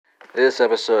This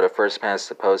episode of First Past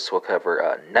the Post will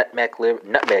cover nutmeg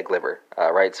liver,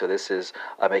 right? So this is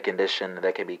a condition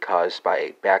that can be caused by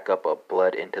a backup of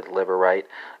blood into the liver, right?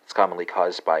 It's commonly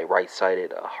caused by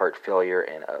right-sided heart failure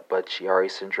and Budd-Chiari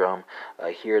syndrome.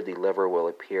 Here, the liver will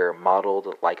appear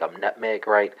mottled like a nutmeg,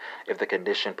 right? If the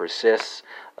condition persists,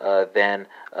 then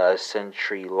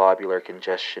centrilobular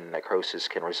congestion necrosis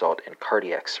can result in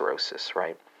cardiac cirrhosis,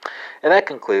 right? And that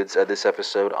concludes this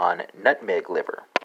episode on nutmeg liver.